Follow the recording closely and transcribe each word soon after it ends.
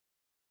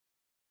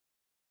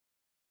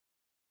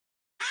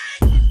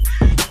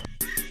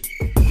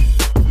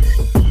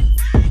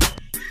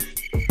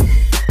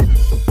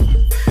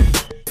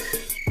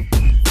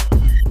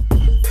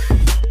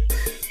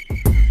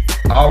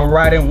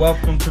right, and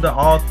welcome to the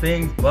All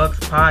Things Bucks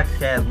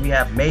podcast. We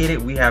have made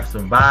it. We have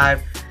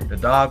survived the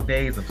dog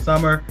days of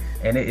summer,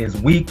 and it is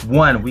week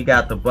 1. We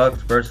got the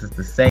Bucks versus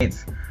the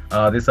Saints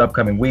this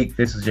upcoming week.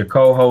 This is your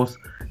co-host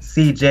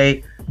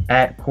CJ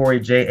at Cory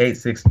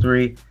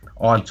J863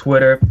 on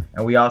Twitter,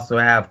 and we also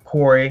have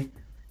Cory.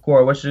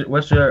 Cory, what's your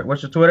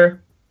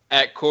Twitter?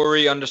 At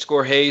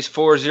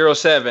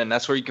Cory_Hayes407.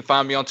 That's where you can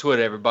find me on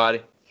Twitter,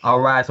 everybody. All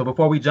right, so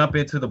before we jump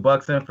into the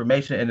Bucks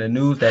information and the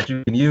news that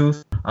you can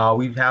use,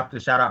 we have to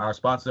shout out our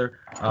sponsor.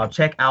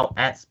 Check out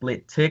at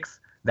Split Tix.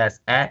 That's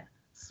at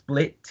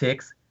Split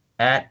Tix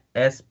at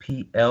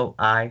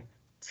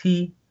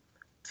SPLITTIKS.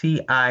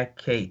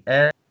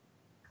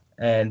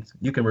 And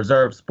you can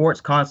reserve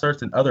sports,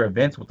 concerts, and other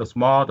events with a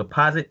small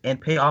deposit and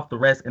pay off the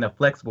rest in a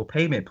flexible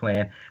payment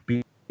plan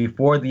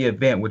before the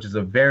event, which is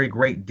a very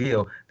great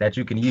deal that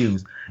you can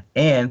use.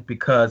 And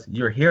because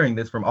you're hearing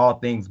this from All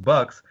Things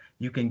Bucks,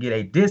 you can get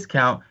a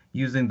discount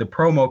using the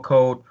promo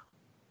code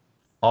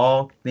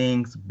All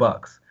Things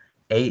Bucks,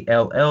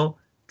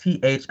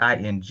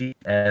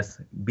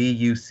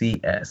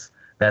 ALLTHINGSBUCS.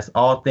 That's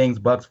All Things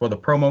Bucks for the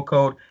promo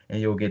code, and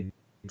you'll get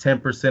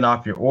 10%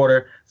 off your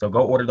order. So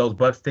go order those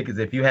Bucks tickets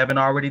if you haven't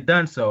already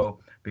done so,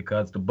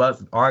 because the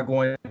Bucks are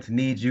going to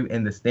need you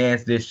in the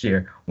stands this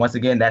year. Once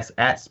again, that's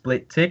at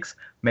Split Tix.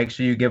 Make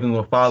sure you give them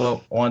a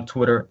follow on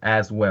Twitter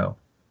as well.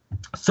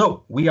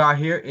 So we are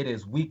here. It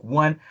is week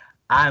 1.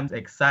 I'm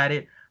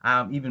excited.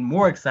 I'm even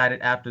more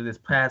excited after this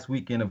past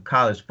weekend of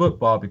college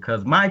football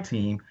because my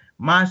team,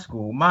 my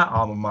school, my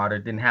alma mater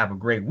didn't have a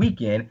great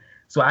weekend.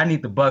 So I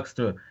need the Bucks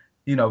to,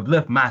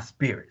 lift my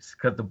spirits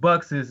because the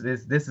Bucks this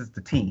is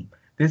the team.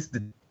 This is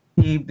the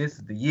team. This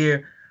is the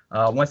year.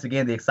 Once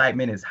again, the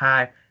excitement is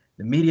high.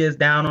 The media is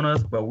down on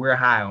us, but we're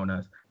high on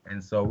us.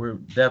 And so we're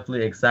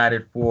definitely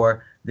excited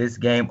for this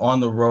game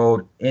on the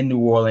road in New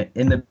Orleans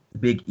in the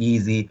Big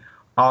Easy.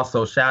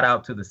 Also, shout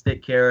out to the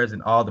stick carriers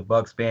and all the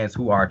Bucks fans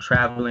who are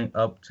traveling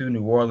up to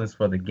New Orleans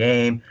for the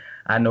game.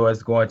 I know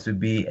it's going to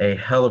be a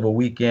hell of a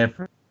weekend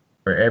for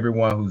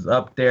everyone who's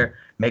up there.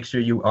 Make sure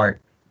you are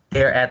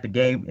there at the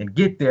game and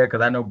get there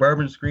because I know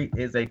Bourbon Street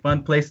is a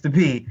fun place to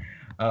be.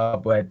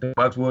 But the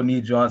Bucks will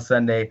need you on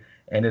Sunday,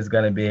 and it's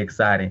going to be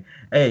exciting.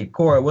 Hey,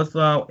 Cory, what's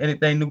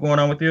anything new going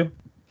on with you?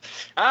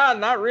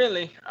 Not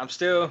really. I'm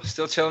still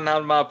chilling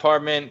out in my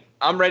apartment.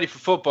 I'm ready for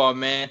football,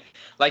 man.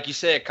 Like you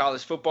said,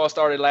 college football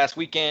started last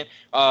weekend.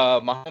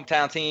 My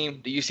hometown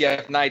team, the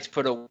UCF Knights,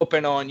 put a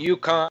whooping on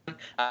UConn.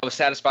 I was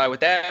satisfied with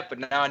that, but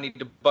now I need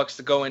the Bucks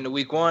to go into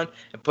week 1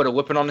 and put a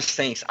whooping on the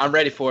Saints. I'm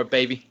ready for it,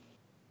 baby.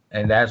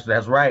 And that's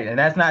right. And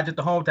that's not just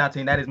the hometown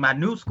team. That is my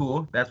new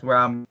school. That's where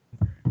I'm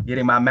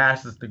getting my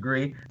master's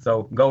degree.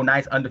 So go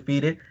Knights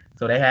undefeated.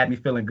 So they had me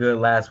feeling good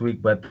last week,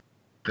 but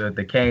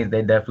the Canes,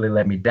 they definitely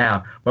let me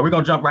down. But we're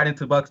going to jump right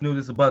into Bucks news.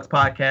 It's a Bucks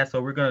podcast,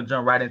 so we're going to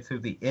jump right into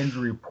the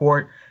injury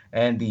report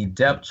and the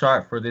depth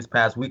chart for this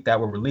past week that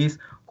were released.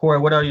 Cory,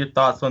 what are your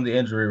thoughts on the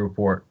injury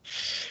report?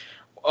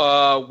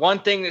 One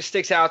thing that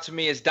sticks out to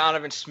me is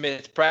Donovan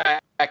Smith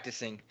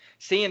practicing.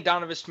 Seeing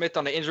Donovan Smith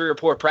on the injury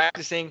report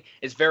practicing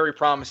is very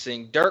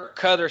promising. Dirk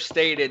Cutter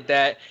stated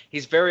that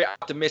he's very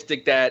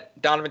optimistic that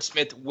Donovan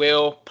Smith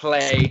will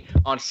play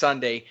on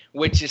Sunday,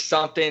 which is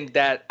something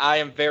that I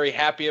am very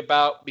happy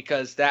about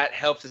because that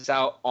helps us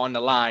out on the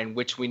line,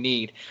 which we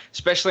need,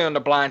 especially on the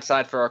blind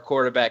side for our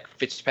quarterback,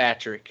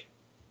 Fitzpatrick.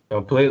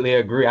 Completely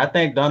agree. I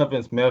think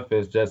Donovan Smith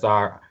is just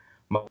our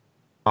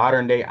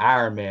modern-day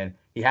Iron Man.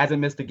 He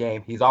hasn't missed a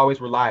game. He's always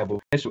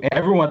reliable.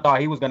 Everyone thought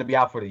he was going to be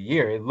out for the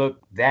year. It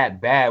looked that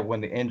bad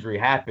when the injury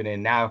happened,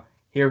 and now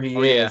here he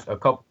is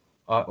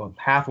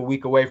half a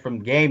week away from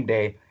game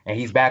day, and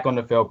he's back on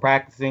the field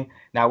practicing.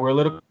 Now we're a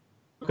little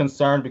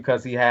concerned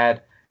because he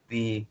had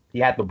the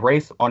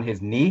brace on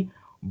his knee,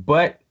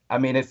 but I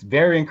mean it's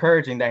very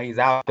encouraging that he's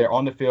out there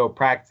on the field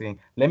practicing.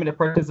 Limited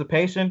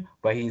participation,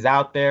 but he's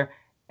out there,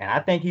 and I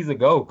think he's a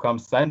go come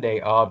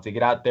Sunday to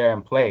get out there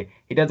and play.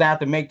 He doesn't have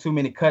to make too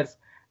many cuts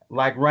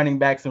like running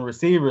backs and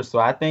receivers. So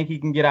I think he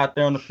can get out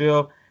there on the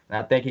field, and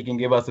I think he can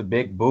give us a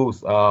big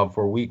boost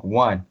for week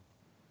 1.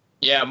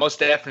 Yeah, most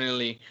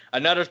definitely.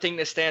 Another thing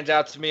that stands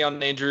out to me on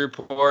the injury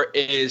report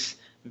is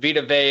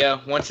Vita Vea,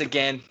 once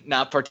again,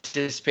 not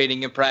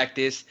participating in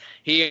practice.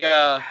 He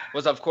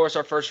was, of course,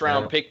 our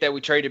first-round pick that we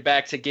traded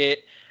back to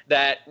get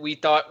that we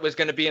thought was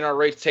going to be in our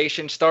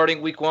rotation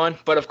starting week 1.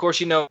 But, of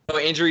course,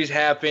 injuries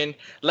happen.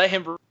 Let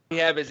him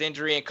have his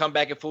injury and come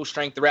back at full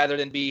strength rather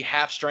than be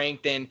half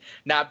strength and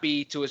not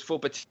be to his full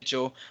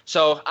potential.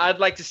 So I'd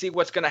like to see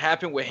what's going to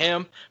happen with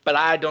him, but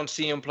I don't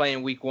see him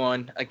playing week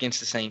 1 against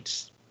the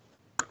Saints.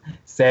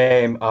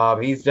 Same.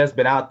 He's just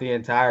been out the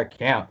entire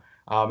camp.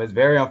 It's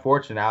very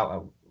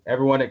unfortunate.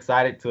 Everyone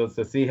excited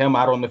to see him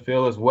out on the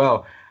field as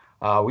well.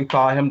 We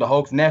call him the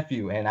Hoke's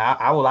nephew, and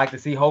I would like to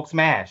see Hoke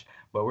smash,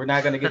 but we're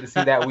not going to get to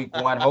see that week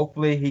 1.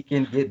 Hopefully he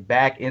can get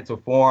back into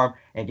form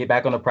and get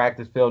back on the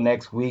practice field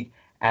next week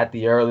at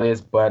the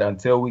earliest, but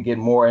until we get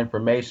more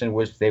information,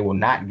 which they will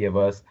not give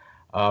us,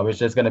 it's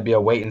just going to be a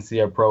wait-and-see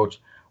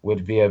approach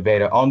with Vita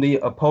Vea. On the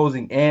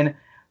opposing end,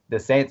 The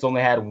Saints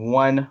only had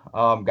one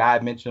guy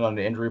mentioned on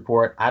the injury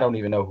report. I don't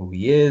even know who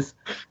he is.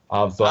 So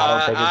I don't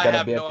think it's I going to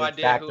have be a no big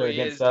idea who factor he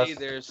against is us.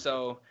 either.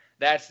 So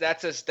that's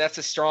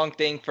a strong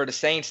thing for the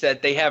Saints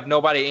that they have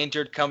nobody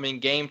injured coming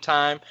game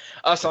time.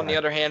 Us, on the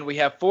other hand, we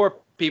have 4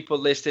 people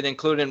listed,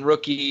 including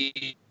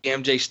rookie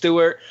MJ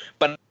Stewart,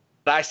 but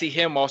I see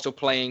him also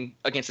playing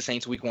against the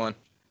Saints week 1.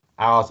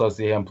 I also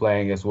see him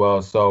playing as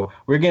well. So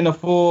we're getting a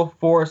full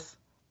force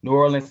New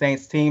Orleans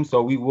Saints team,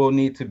 so we will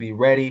need to be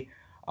ready.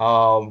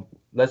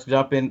 Let's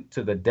jump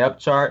into the depth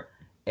chart.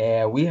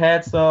 And we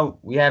had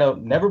a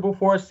never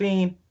before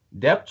seen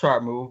depth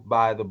chart move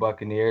by the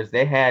Buccaneers.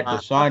 They had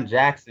Deshaun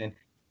Jackson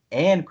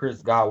and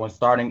Chris Godwin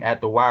starting at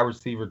the wide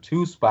receiver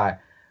 2 spot.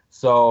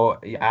 So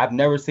I've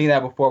never seen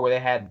that before where they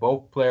had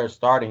both players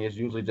starting. It's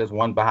usually just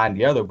one behind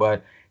the other,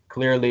 but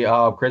clearly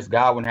Chris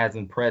Godwin has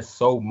impressed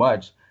so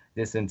much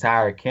this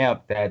entire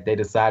camp that they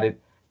decided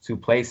to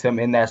place him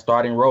in that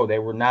starting role. They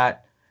were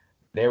not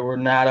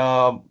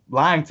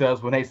lying to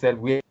us when they said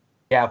we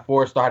have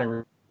 4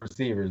 starting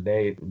receivers.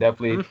 They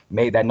definitely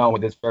made that known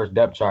with this first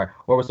depth chart.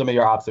 What were some of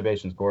your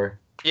observations, Cory?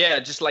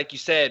 Yeah, just like you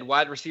said,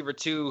 wide receiver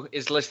 2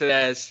 is listed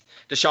as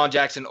Deshaun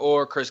Jackson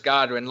or Chris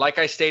Godwin. Like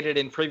I stated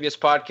in previous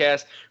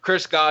podcasts,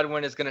 Chris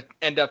Godwin is going to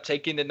end up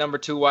taking the number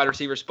 2 wide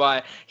receiver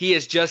spot. He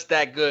is just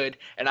that good,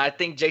 and I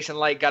think Jason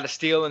Light got a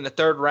steal in the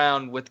 3rd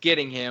round with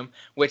getting him,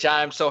 which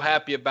I'm so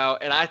happy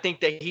about, and I think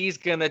that he's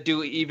going to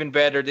do even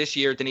better this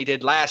year than he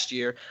did last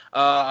year.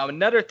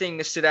 Another thing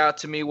that stood out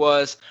to me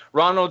was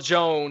Ronald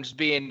Jones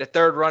being the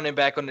 3rd running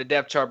back on the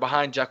depth chart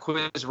behind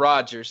Jacquizz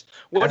Rodgers.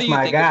 What do you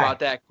think about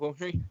that,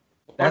 Cory?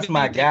 That's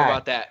my guy. Think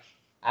about that?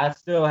 I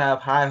still have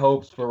high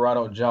hopes for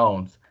Ronald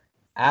Jones.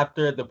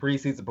 After the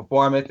preseason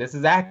performance, this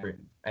is accurate.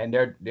 And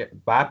they're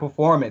by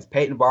performance,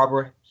 Peyton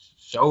Barber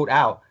showed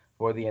out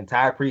for the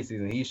entire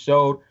preseason. He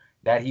showed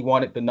that he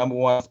wanted the number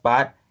 1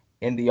 spot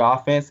in the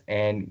offense,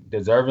 and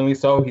deservingly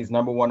so. He's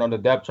number 1 on the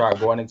depth chart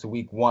going into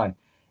week 1.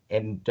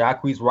 And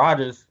Jacquizz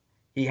Rodgers,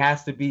 he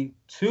has to be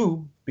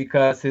 2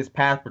 because his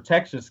pass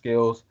protection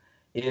skills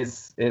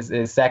is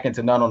second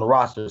to none on the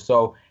roster.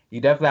 So you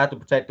definitely have to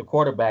protect the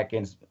quarterback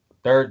in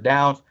 3rd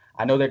downs.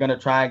 I know they're going to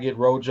try and get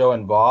Rojo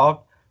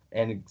involved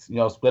and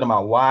split him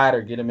out wide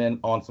or get him in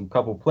on some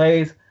couple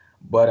plays.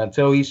 But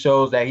until he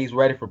shows that he's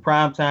ready for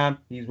prime time,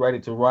 he's ready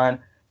to run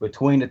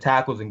between the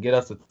tackles and get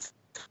us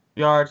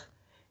yards,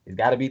 he's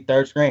got to be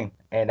 3rd string.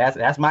 And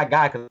that's my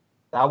guy because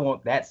I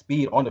want that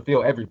speed on the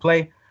field every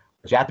play.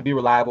 But you have to be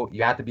reliable.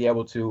 You have to be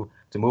able to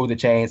move the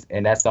chains,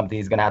 and that's something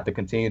he's going to have to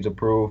continue to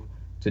prove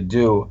to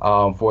do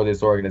for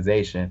this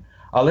organization.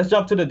 Let's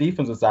jump to the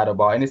defensive side of the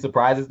ball. Any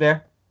surprises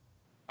there?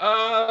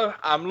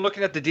 I'm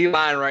looking at the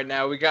D-line right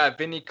now. We got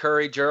Vinny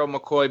Curry, Gerald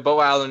McCoy, Bo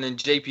Allen, and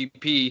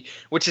JPP,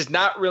 which is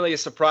not really a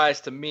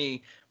surprise to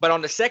me. But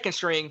on the 2nd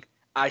string,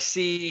 I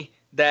see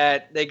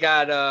that they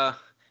got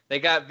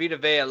Vita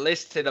Vea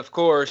listed, of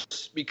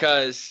course,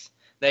 because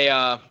they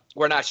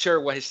were not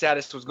sure what his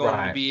status was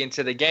going to be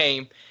into the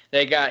game.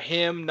 They got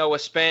him, Noah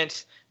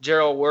Spence,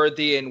 Gerald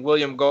Worthy, and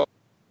William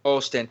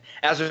Golston.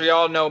 As we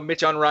all know,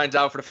 Mitch Unrein's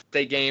out for the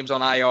 8 games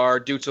on IR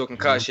due to a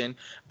concussion.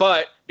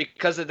 But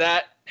because of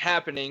that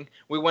happening,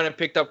 we went and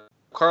picked up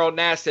Carl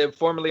Nassib,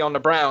 formerly on the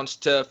Browns,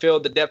 to fill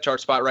the depth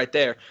chart spot right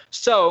there.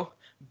 So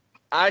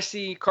I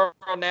see Carl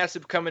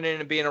Nassib coming in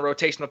and being a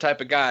rotational type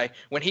of guy.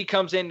 When he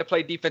comes in to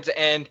play defensive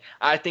end,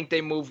 I think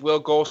they move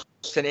Will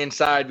Golston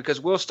inside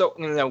because Will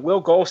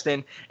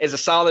Golston is a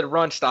solid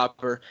run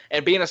stopper.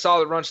 And being a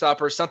solid run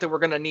stopper is something we're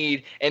going to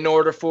need in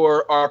order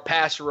for our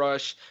pass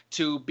rush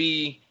to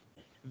be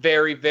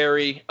very,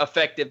 very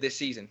effective this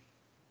season.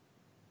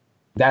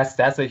 That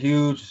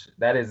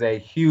is a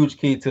huge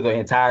key to the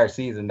entire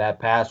season, that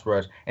pass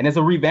rush. And it's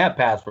a revamped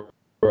pass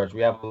rush.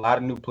 We have a lot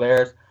of new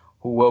players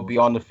who will be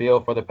on the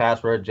field for the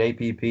pass rush.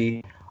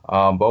 JPP,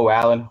 Bo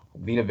Allen,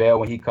 Vita Vea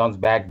when he comes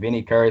back,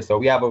 Vinny Curry. So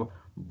we have a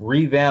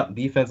revamped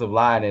defensive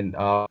line, and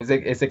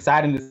it's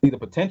exciting to see the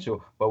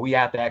potential, but we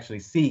have to actually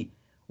see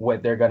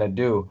what they're going to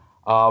do.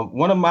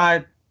 One of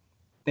my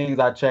things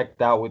I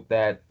checked out with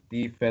that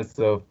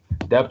defensive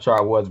depth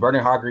chart was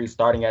Vernon Hargreaves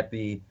starting at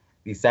the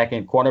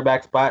 2nd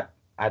cornerback spot.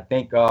 I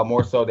think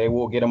more so they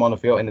will get him on the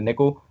field in the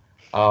nickel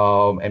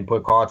and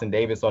put Carlton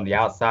Davis on the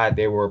outside.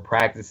 They were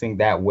practicing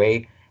that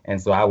way,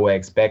 and so I would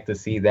expect to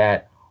see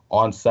that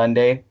on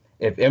Sunday.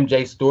 If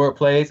MJ Stewart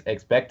plays,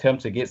 expect him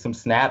to get some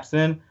snaps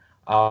in,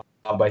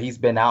 but he's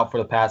been out for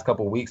the past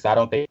couple of weeks. So I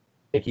don't think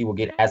he will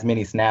get as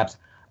many snaps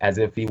as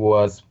if he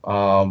was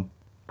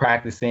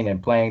practicing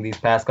and playing these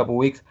past couple of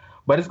weeks.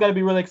 But it's going to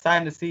be really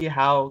exciting to see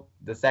how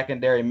the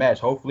secondary mesh.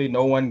 Hopefully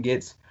no one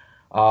gets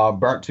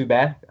burnt too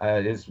bad.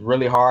 It's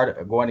really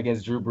hard going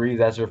against Drew Brees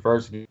as your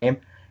first game.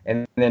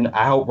 And then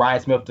I hope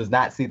Ryan Smith does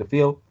not see the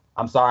field.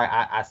 I'm sorry,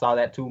 I saw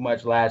that too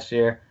much last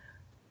year.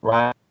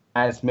 Ryan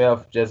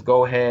Smith, just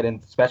go ahead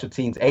and special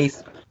teams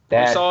ace.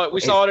 We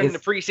saw it in the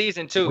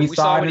preseason too. We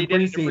saw what he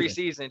did in the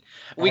preseason.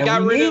 We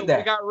got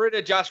rid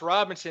of Josh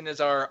Robinson as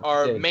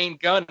our main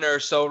gunner.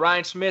 So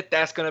Ryan Smith,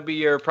 that's going to be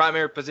your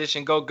primary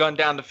position. Go gun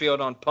down the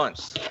field on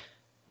punts.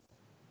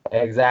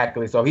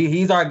 Exactly. So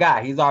he's our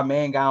guy. He's our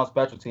main guy on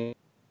special teams.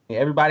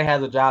 everybody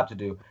has a job to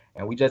do,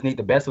 and we just need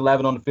the best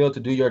 11 on the field to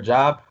do your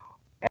job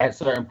at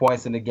certain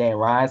points in the game.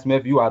 Ryan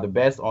Smith, you are the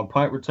best on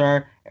punt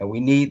return, and we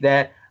need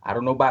that. I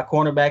don't know about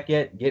cornerback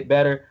yet. Get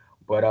better.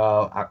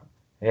 But,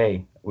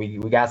 hey, we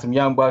got some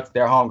young bucks.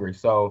 They're hungry.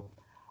 So,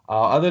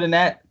 other than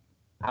that,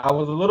 I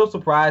was a little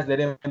surprised they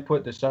didn't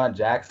put Deshaun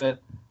Jackson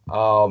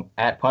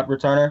at punt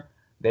returner.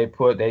 They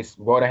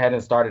went ahead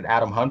and started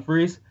Adam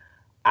Humphries.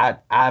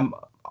 I'm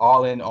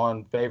all in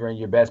on favoring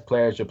your best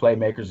players, your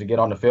playmakers to get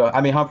on the field.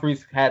 I mean,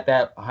 Humphries had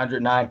that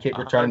 109 kick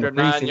return in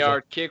the preseason.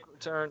 109-yard kick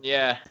return,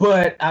 yeah.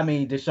 But, I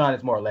mean, Deshaun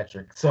is more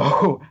electric.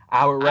 So,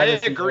 I would rather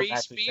see agree.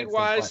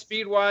 Speed-wise,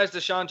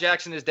 Deshaun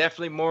Jackson is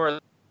definitely more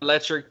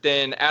electric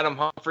than Adam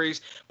Humphries.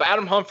 But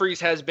Adam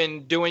Humphries has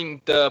been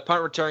doing the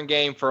punt return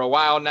game for a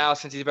while now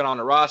since he's been on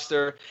the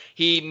roster.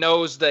 He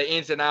knows the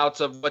ins and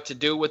outs of what to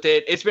do with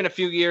it. It's been a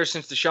few years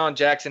since Deshaun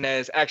Jackson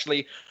has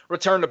actually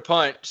returned a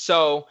punt.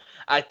 So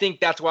I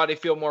think that's why they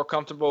feel more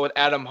comfortable with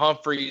Adam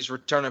Humphries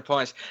returning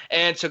punts.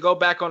 And to go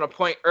back on a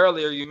point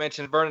earlier, you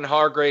mentioned Vernon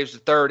Hargreaves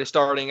III is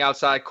starting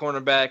outside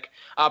cornerback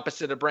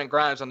opposite of Brent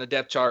Grimes on the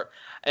depth chart.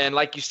 And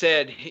like you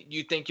said,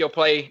 you think you'll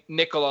play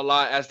nickel a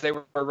lot as they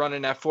were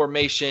running that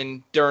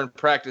formation during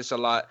practice a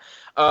lot.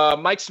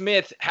 Mike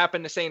Smith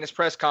happened to say in his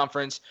press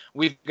conference,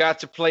 we've got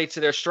to play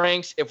to their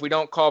strengths. If we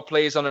don't call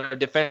plays on the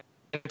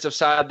defensive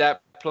side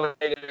that play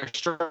to their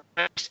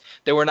strengths,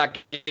 then we're not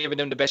giving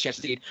them the best chance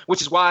to succeed,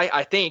 which is why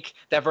I think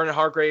that Vernon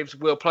Hargreaves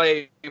will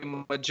play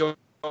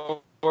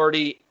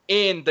majority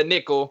in the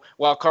nickel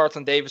while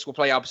Carlton Davis will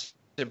play opposite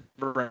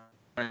Brent.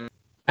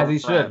 As he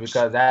should,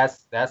 because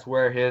that's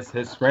where his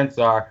strengths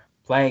are,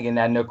 playing in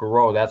that nickel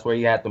role. That's where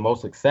he had the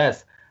most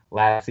success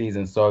last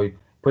season. So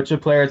put your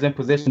players in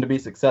position to be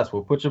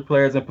successful. Put your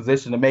players in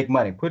position to make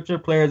money. Put your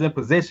players in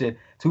position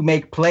to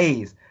make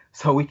plays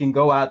so we can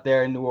go out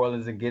there in New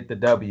Orleans and get the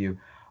W.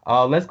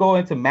 Let's go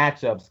into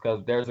matchups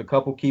because there's a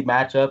couple key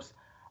matchups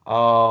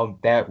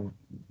that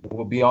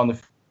will be on the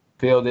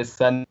field this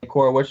Sunday.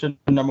 Cory, what's your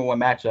number one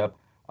matchup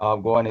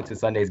going into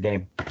Sunday's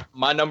game?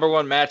 My number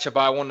one matchup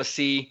I want to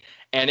see,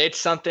 and it's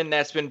something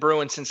that's been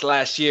brewing since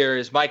last year,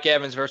 is Mike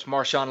Evans versus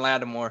Marshawn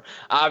Lattimore.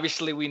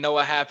 Obviously, we know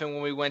what happened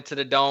when we went to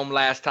the Dome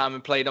last time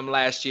and played them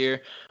last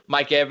year.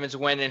 Mike Evans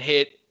went and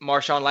hit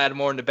Marshawn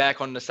Lattimore in the back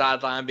on the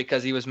sideline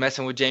because he was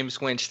messing with Jameis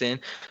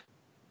Winston.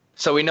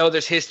 So we know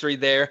there's history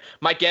there.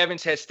 Mike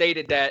Evans has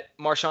stated that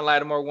Marshawn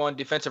Lattimore won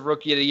Defensive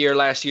Rookie of the Year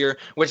last year,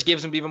 which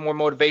gives him even more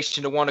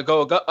motivation to want to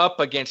go up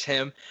against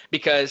him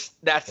because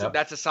that's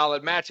a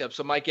solid matchup.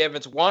 So Mike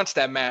Evans wants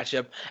that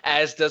matchup,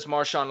 as does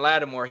Marshawn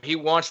Lattimore. He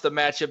wants the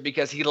matchup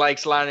because he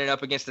likes lining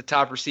up against the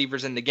top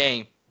receivers in the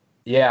game.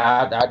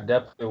 Yeah, I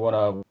definitely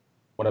want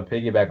to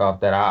piggyback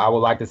off that. I would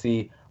like to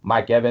see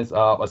Mike Evans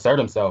assert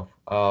himself.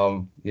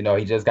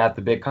 He just got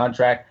the big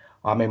contract.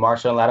 I mean,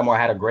 Marshawn Lattimore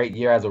had a great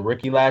year as a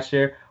rookie last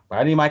year. But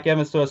I need Mike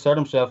Evans to assert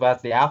himself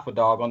as the alpha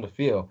dog on the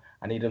field.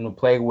 I need him to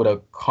play with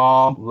a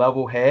calm,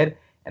 level head,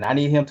 and I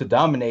need him to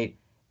dominate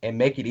and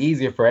make it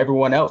easier for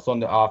everyone else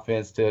on the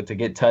offense to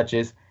get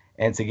touches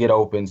and to get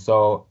open.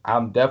 So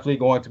I'm definitely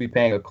going to be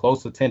paying a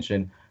close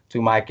attention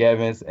to Mike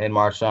Evans and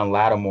Marshawn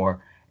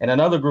Lattimore. And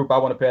another group I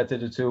want to pay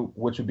attention to,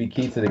 which would be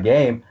key to the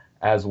game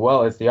as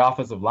well, is the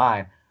offensive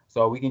line.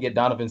 So we can get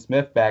Donovan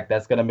Smith back.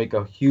 That's going to make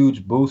a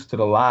huge boost to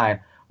the line.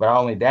 But not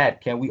only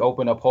that, can we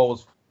open up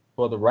holes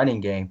for the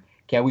running game?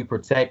 Can we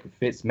protect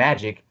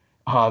Fitzmagic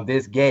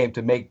this game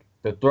to make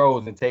the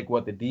throws and take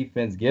what the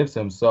defense gives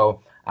him?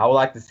 So I would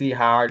like to see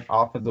how our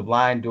offensive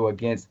line do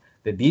against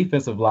the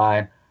defensive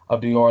line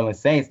of the New Orleans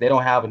Saints. They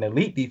don't have an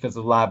elite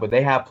defensive line, but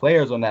they have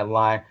players on that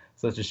line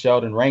such as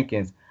Sheldon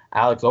Rankins,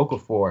 Alex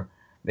Okafor.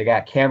 They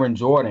got Cameron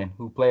Jordan,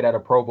 who played at a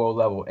Pro Bowl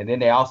level. And then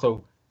they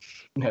also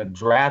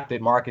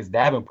drafted Marcus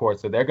Davenport.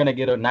 So they're going to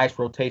get a nice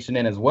rotation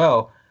in as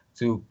well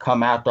to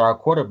come after our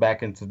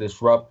quarterback and to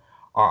disrupt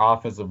our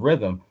offensive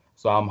rhythm.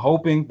 So I'm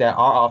hoping that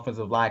our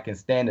offensive line can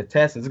stand the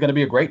test. It's going to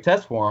be a great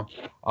test for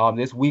them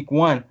this week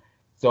one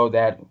so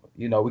that,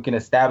 we can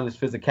establish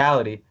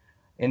physicality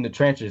in the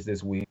trenches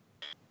this week.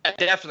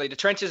 Definitely. The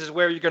trenches is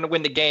where you're going to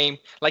win the game.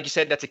 Like you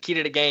said, that's a key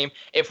to the game.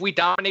 If we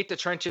dominate the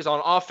trenches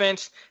on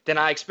offense, then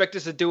I expect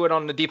us to do it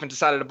on the defensive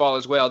side of the ball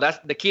as well. That's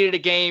the key to the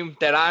game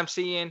that I'm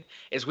seeing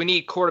is we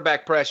need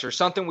quarterback pressure,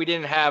 something we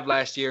didn't have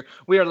last year.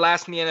 We are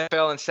last in the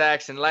NFL in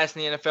sacks and last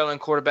in the NFL in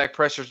quarterback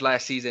pressures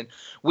last season.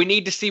 We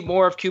need to see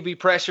more of QB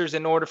pressures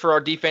in order for our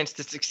defense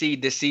to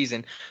succeed this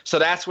season. So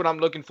that's what I'm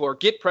looking for.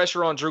 Get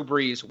pressure on Drew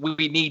Brees.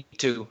 We need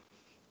to.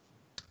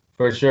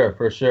 For sure.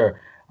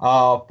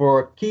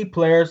 For key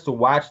players to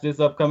watch this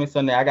upcoming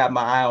Sunday, I got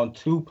my eye on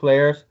two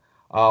players,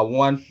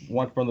 one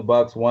from the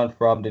Bucs, one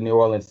from the New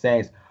Orleans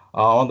Saints.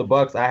 On the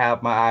Bucs, I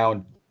have my eye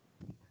on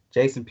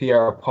Jason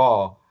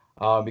Pierre-Paul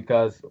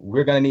because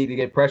we're going to need to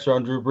get pressure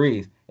on Drew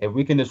Brees. If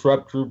we can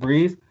disrupt Drew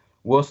Brees,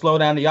 we'll slow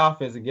down the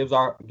offense and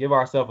give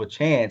ourselves a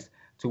chance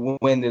to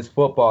win this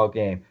football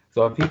game.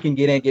 So if he can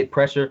get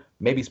pressure,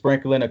 maybe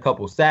sprinkle in a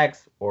couple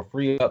sacks or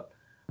free up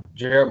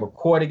Jared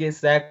McCoy to get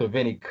sacked or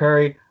Vinny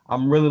Curry,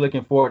 I'm really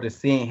looking forward to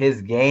seeing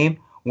his game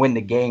when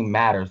the game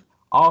matters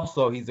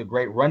Also, he's a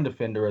great run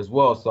defender as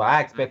well. So I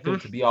expect him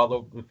to Hmm. be all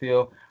over the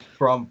field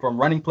from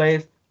running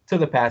plays to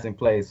the passing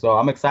plays. So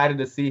I'm excited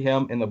to see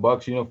him in the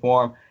Bucks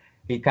uniform.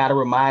 He kind of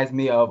reminds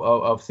me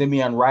of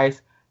Simeon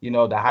Rice, the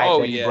hype Oh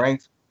that he yeah.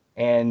 brings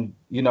and,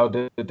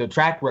 the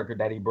track record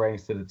that he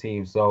brings to the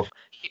team. So,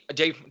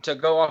 To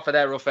go off of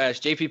that real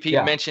fast, JPP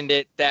yeah. mentioned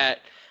it that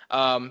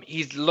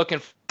he's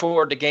looking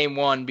forward to game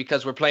one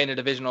because we're playing a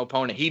divisional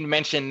opponent. He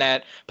mentioned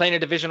that playing a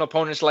divisional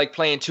opponent is like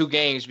playing two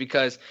games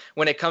because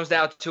when it comes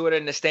down to it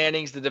in the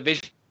standings, the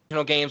divisional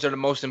games are the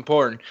most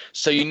important.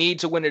 So you need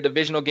to win the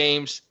divisional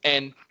games,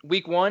 and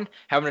week one,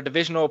 having a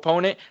divisional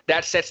opponent,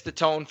 that sets the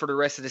tone for the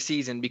rest of the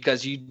season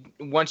because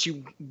once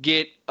you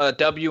get a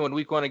W in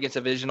week one against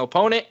a divisional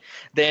opponent,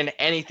 then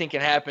anything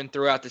can happen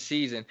throughout the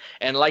season.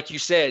 And like you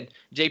said,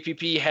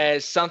 JPP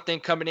has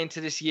something coming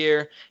into this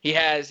year. He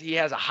has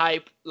a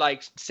hype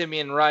like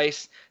Simeon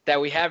Rice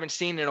that we haven't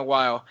seen in a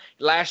while.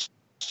 Last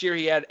year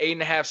he had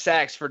 8.5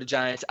 sacks for the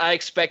Giants. I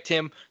expect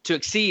him to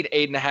exceed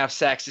 8.5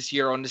 sacks this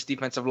year on this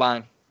defensive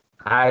line.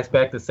 I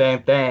expect the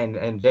same thing,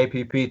 and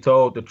JPP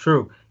told the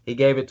truth. He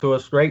gave it to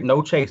us straight,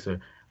 no chaser.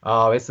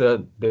 It's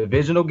a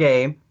divisional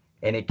game,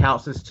 and it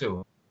counts as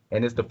two.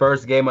 And it's the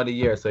first game of the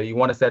year, so you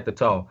want to set the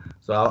tone.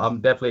 So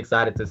I'm definitely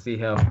excited to see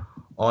him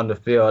on the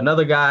field.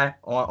 Another guy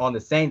on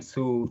the Saints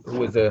who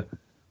is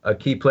a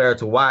key player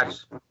to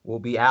watch will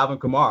be Alvin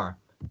Kamara.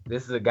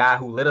 This is a guy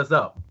who lit us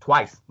up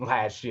twice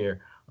last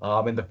year.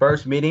 In the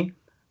first meeting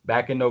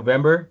back in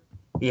November,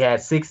 he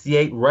had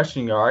 68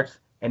 rushing yards,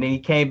 and then he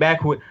came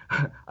back with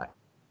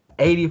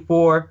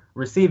 84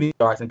 receiving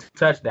yards and 2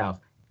 touchdowns.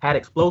 Had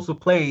explosive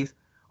plays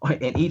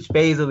in each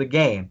phase of the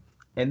game.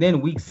 And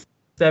then week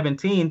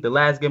 17, the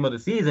last game of the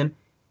season,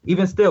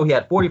 even still, he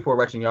had 44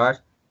 rushing yards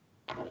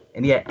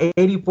and he had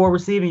 84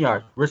 receiving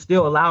yards. We're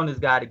still allowing this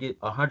guy to get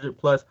 100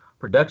 plus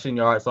production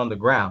yards on the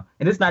ground.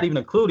 And it's not even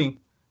including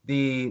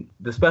the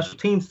special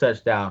teams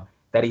touchdown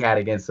that he had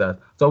against us.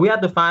 So we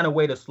have to find a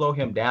way to slow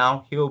him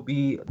down. He'll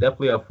be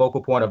definitely a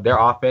focal point of their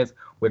offense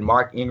with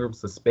Mark Ingram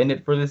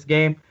suspended for this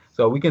game.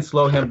 So we can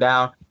slow him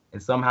down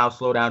and somehow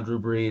slow down Drew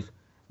Brees.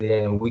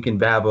 Then we can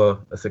have a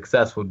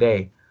successful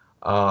day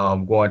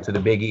going to the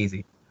Big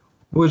Easy.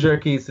 Who's your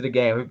keys to the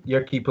game?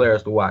 Your key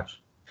players to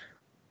watch?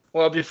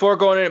 Well, before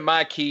going into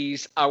my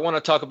keys, I want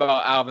to talk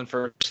about Alvin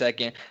for a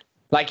second.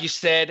 Like you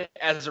said,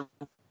 as a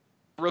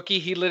rookie,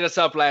 he lit us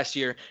up last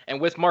year. And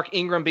with Mark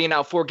Ingram being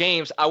out 4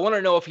 games, I want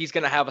to know if he's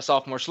going to have a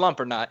sophomore slump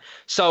or not.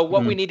 So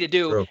what we need to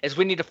do True. is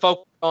we need to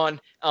focus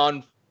on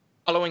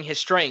following his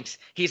strengths.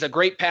 He's a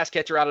great pass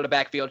catcher out of the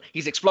backfield.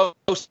 He's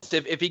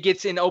explosive. If he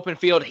gets in open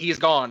field, he's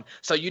gone.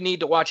 So you need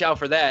to watch out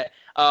for that.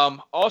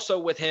 Also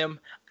with him,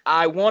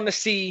 I want to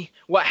see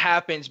what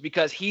happens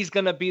because he's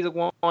going to be the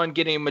one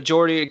getting a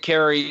majority of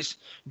carries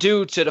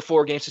due to the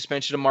 4-game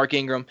suspension of Mark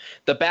Ingram.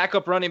 The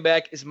backup running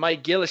back is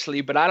Mike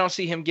Gillislee, but I don't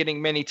see him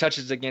getting many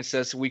touches against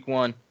us week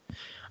one.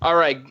 All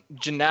right,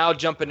 now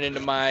jumping into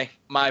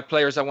my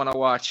players I want to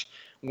watch.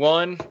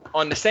 One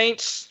on the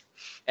Saints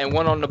and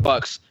one on the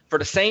Bucks. For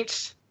the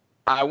Saints,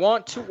 I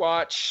want to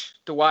watch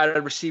the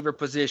wide receiver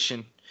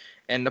position.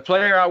 And the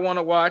player I want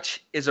to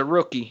watch is a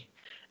rookie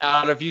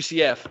out of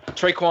UCF,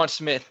 Traquan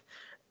Smith.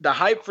 The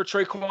hype for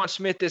Traquan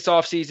Smith this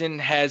offseason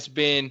has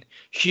been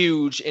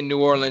huge in New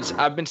Orleans.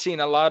 I've been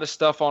seeing a lot of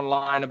stuff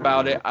online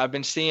about it. I've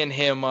been seeing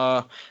him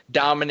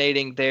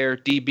dominating their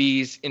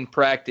DBs in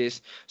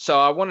practice. So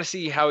I want to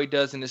see how he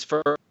does in his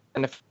first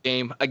NFL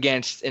game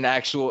against an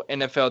actual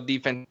NFL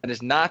defense that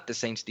is not the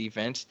Saints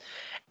defense.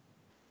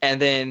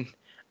 And then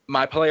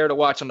my player to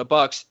watch on the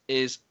Bucks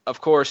is,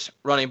 of course,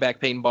 running back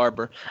Peyton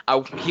Barber.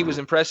 He was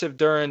impressive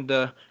during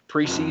the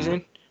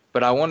preseason,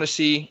 but I want to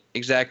see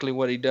exactly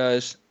what he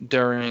does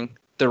during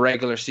the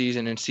regular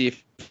season and see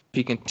if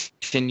he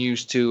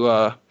continues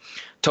to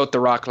tote the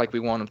rock like we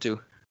want him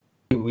to.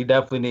 We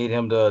definitely need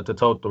him to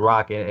tote the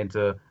rock and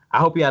to. I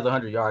hope he has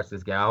 100 yards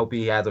this game. I hope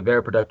he has a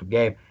very productive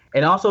game,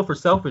 and also for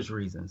selfish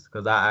reasons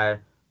because I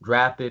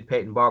drafted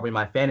Peyton Barber in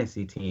my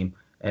fantasy team,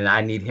 and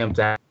I need him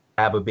to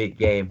have a big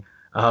game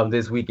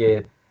this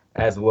weekend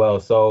as well.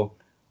 So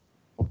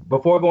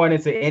before going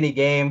into any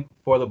game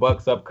for the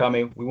Bucks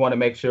upcoming, we want to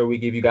make sure we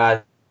give you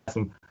guys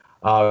some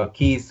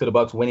keys to the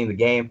Bucks winning the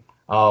game.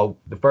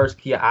 The first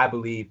key, I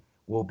believe,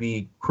 will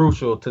be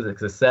crucial to the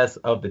success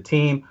of the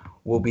team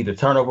will be the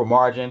turnover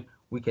margin.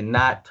 We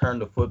cannot turn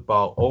the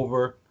football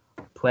over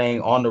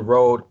playing on the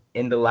road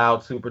in the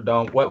loud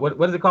Superdome.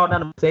 What is it called now?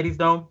 The Mercedes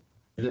Dome?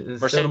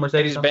 Is it still the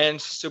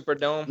Mercedes-Benz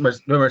Superdome.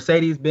 The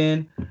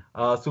Mercedes-Benz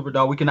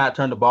Superdome. We cannot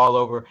turn the ball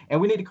over, and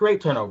we need to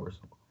create turnovers.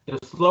 The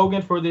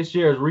slogan for this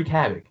year is wreak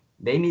havoc.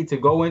 They need to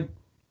go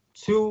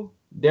into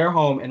their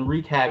home and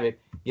wreak havoc,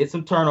 get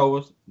some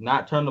turnovers,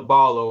 not turn the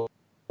ball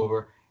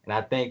over, and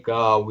I think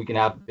we can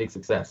have big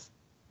success.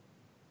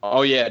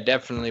 Oh, yeah,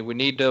 definitely. We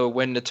need to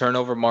win the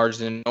turnover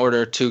margin in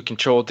order to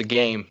control the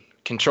game,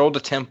 control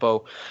the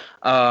tempo.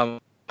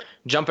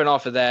 Jumping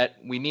off of that,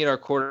 we need our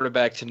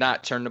quarterback to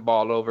not turn the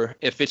ball over.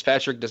 If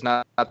Fitzpatrick does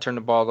not turn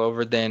the ball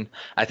over, then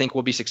I think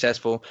we'll be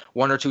successful.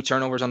 1 or 2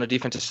 turnovers on the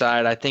defensive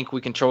side, I think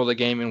we control the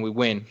game and we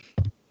win.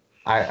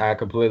 I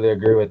completely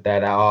agree with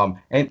that.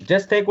 And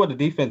just take what the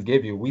defense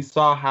give you. We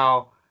saw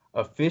how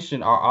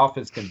efficient our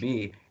offense can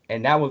be,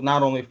 and that was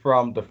not only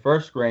from the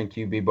first screen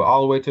QB, but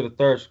all the way to the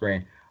third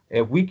screen.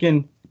 If we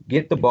can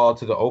get the ball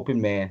to the open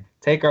man,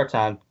 take our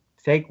time,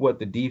 take what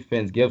the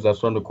defense gives us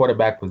from the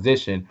quarterback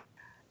position,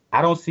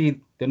 I don't see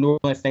the New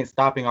Orleans Saints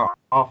stopping our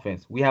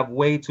offense. We have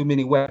way too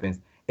many weapons.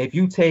 If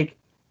you take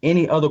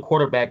any other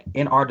quarterback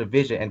in our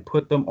division and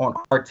put them on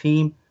our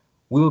team,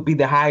 we would be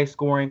the highest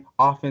scoring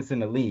offense in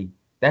the league.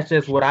 That's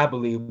just what I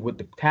believe with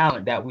the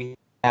talent that we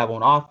have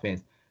on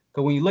offense.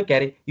 Because when you look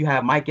at it, you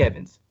have Mike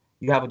Evans,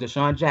 you have a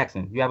Deshaun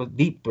Jackson, you have a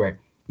deep threat,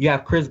 you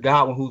have Chris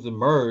Godwin, who's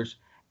emerged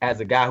as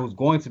a guy who's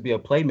going to be a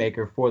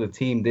playmaker for the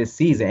team this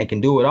season and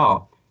can do it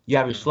all. You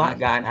have a slot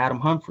guy in Adam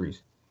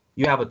Humphries.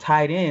 You have a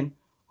tight end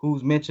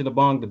who's mentioned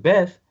among the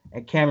best,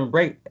 and Cameron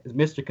Brate is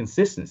Mr.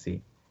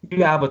 Consistency.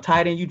 You have a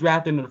tight end you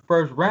drafted in the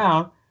first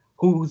round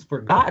who's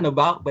forgotten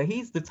about, but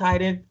he's the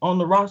tight end on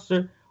the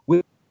roster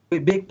with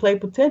big play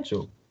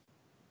potential.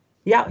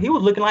 Yeah, he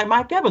was looking like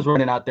Mike Evans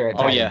running out there at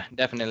tight Oh end. yeah,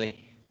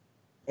 definitely.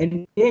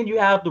 And then you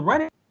have the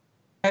running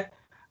back.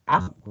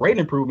 That's a great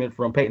improvement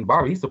from Peyton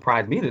Barber. He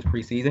surprised me this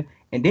preseason.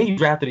 And then you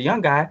drafted a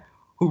young guy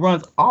who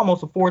runs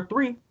almost a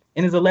 4.3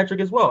 and is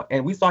electric as well.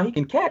 And we saw he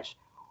can catch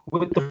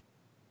with the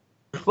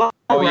fly.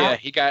 Oh yeah,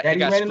 he got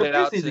split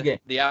out to game.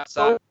 the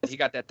outside. He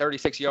got that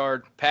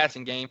 36-yard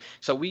passing game.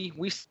 So we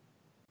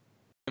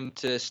him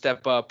to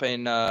step up,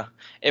 and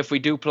if we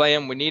do play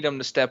him, we need him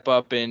to step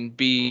up and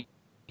be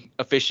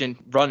efficient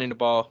running the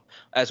ball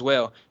as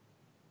well.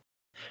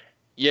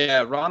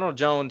 Yeah, Ronald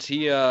Jones,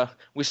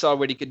 we saw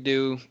what he could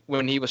do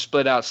when he was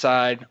split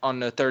outside on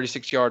the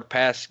 36-yard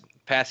pass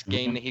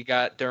game that he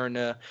got during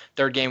the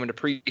third game of the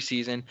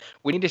preseason.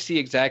 We need to see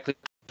exactly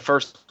the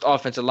first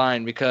offensive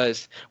line,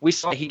 because we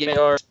saw he get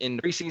yards in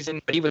the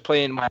preseason, but he was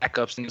playing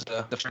backups and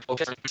the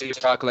first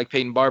talk like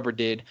Peyton Barber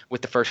did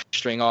with the first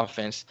string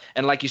offense.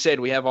 And like you said,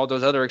 we have all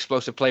those other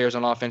explosive players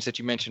on offense that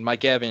you mentioned: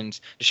 Mike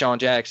Evans, Deshaun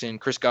Jackson,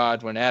 Chris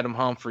Godwin, Adam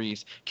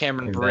Humphries,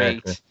 Cameron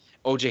Brate,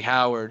 O.J.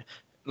 Howard.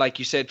 Like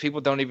you said,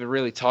 people don't even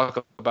really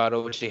talk about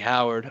O.J.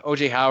 Howard.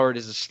 O.J. Howard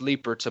is a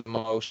sleeper to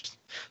most.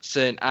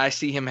 So I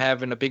see him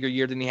having a bigger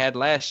year than he had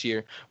last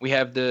year. We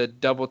have the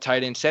double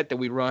tight end set that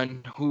we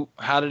run.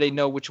 How do they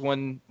know which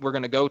one we're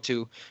going to go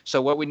to? So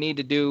what we need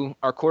to do,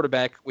 our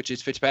quarterback, which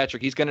is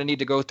Fitzpatrick, he's going to need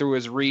to go through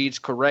his reads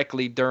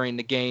correctly during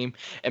the game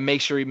and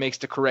make sure he makes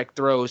the correct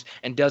throws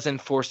and doesn't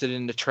force it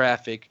into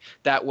traffic.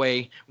 That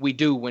way we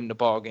do win the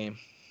ball game.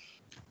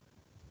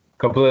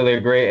 Completely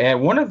agree. And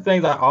one of the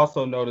things I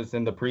also noticed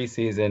in the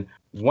preseason,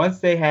 once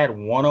they had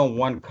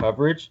one-on-one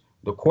coverage,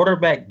 the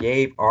quarterback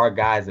gave our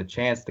guys a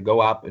chance to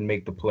go out and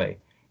make the play.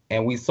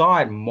 And we saw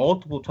it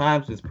multiple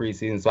times this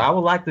preseason. So I would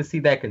like to see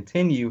that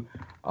continue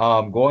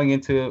going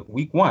into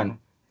week one.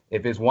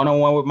 If it's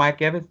one-on-one with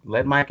Mike Evans,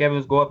 let Mike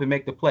Evans go up and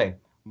make the play.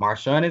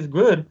 Marshawn is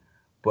good,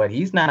 but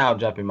he's not out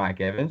jumping Mike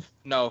Evans.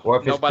 No,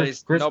 or if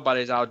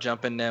nobody's out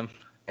jumping them.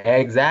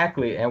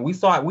 Exactly. And we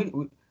saw it.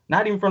 We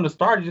not even from the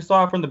start, you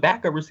saw it from the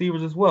backup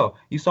receivers as well.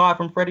 You saw it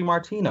from Freddie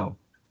Martino.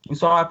 You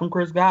saw it from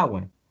Chris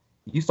Godwin.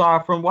 You saw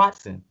it from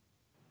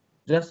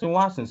Justin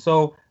Watson.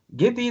 So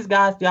give these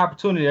guys the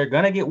opportunity. They're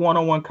going to get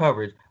one-on-one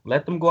coverage.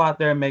 Let them go out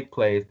there and make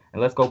plays,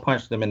 and let's go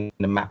punch them in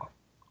the mouth.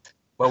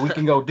 But we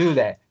can go do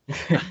that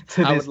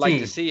I would like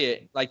to see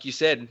it. Like you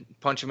said,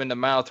 punch them in the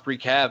mouth,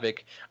 wreak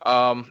havoc.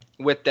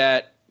 With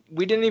that,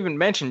 we didn't even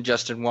mention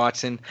Justin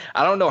Watson.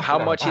 I don't know how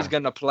much he's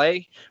going to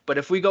play, but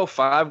if we go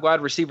 5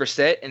 wide receiver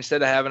set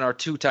instead of having our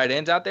 2 tight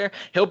ends out there,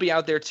 he'll be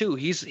out there too.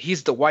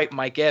 He's the white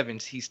Mike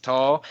Evans. He's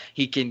tall.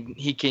 He can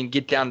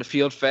get down the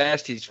field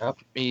fast.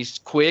 He's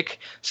quick.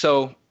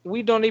 So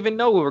we don't even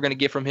know what we're going to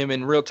get from him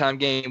in real-time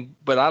game,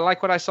 but I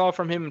like what I saw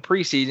from him in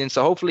preseason,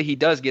 so hopefully he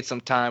does get some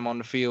time on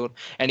the field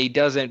and he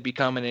doesn't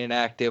become an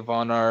inactive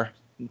on our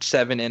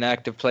 7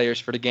 inactive players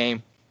for the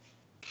game.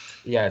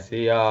 Yes,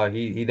 he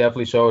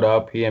definitely showed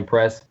up. He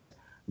impressed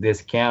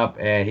this camp,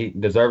 and he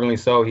deservingly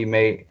so. He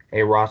made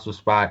a roster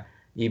spot,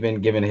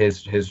 even given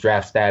his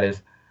draft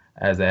status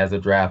as a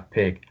draft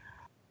pick.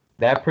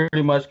 That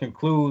pretty much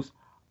concludes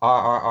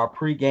our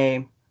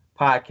pregame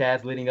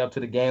podcast leading up to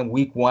the game,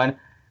 week 1.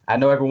 I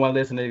know everyone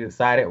listening is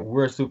excited.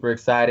 We're super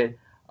excited.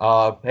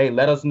 Hey,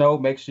 let us know.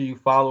 Make sure you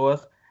follow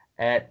us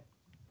at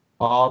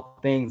All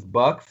Things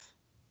Bucks.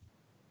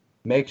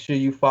 Make sure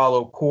you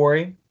follow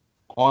Cory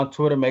on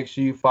Twitter. Make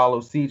sure you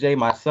follow CJ,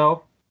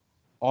 myself,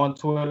 on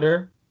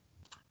Twitter.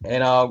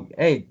 And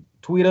hey,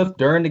 tweet us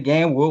during the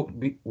game. We'll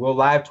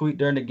live tweet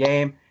during the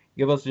game.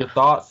 Give us your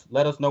thoughts.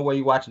 Let us know where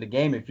you're watching the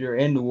game. If you're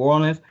in New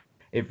Orleans,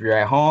 if you're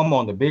at home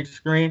on the big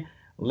screen,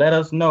 let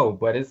us know.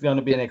 But it's going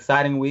to be an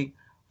exciting week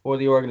for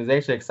the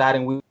organization.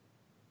 Exciting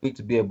week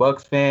to be a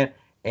Bucks fan.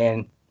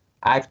 And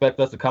I expect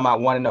us to come out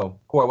 1-0.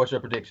 Cory, what's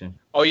your prediction?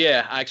 Oh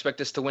yeah, I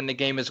expect us to win the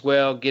game as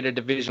well. Get a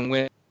division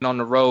win. on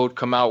the road,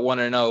 come out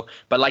 1-0.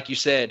 But like you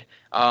said,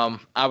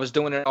 I was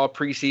doing it all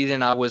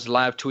preseason. I was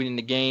live tweeting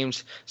the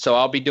games. So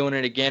I'll be doing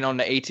it again on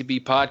the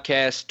Atb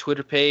Podcast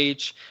Twitter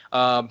page.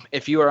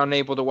 If you are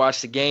unable to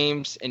watch the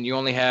games and you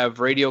only have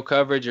radio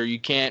coverage, or you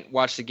can't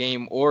watch the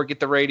game or get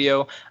the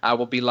radio, I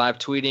will be live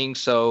tweeting.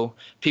 So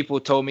people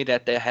told me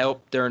that they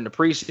helped during the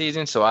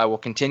preseason, so I will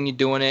continue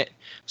doing it.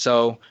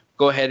 So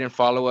go ahead and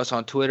follow us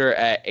on Twitter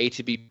at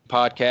Atb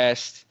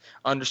Podcast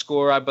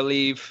 _ I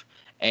believe.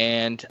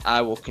 And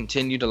I will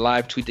continue to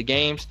live tweet the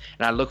games.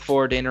 And I look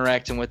forward to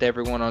interacting with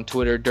everyone on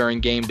Twitter during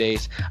game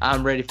days.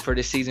 I'm ready for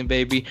this season,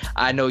 baby.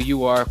 I know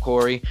you are,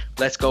 Cory.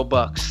 Let's go,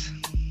 Bucks.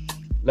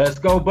 Let's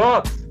go,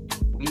 Bucks.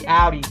 We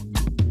outie.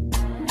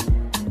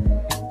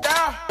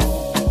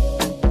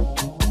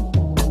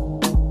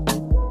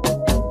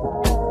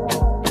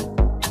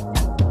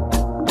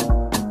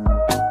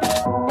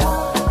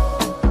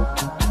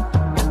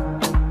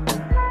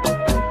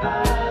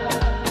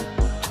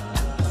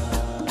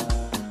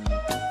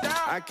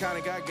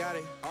 Kinda got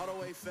it all the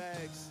way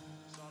facts.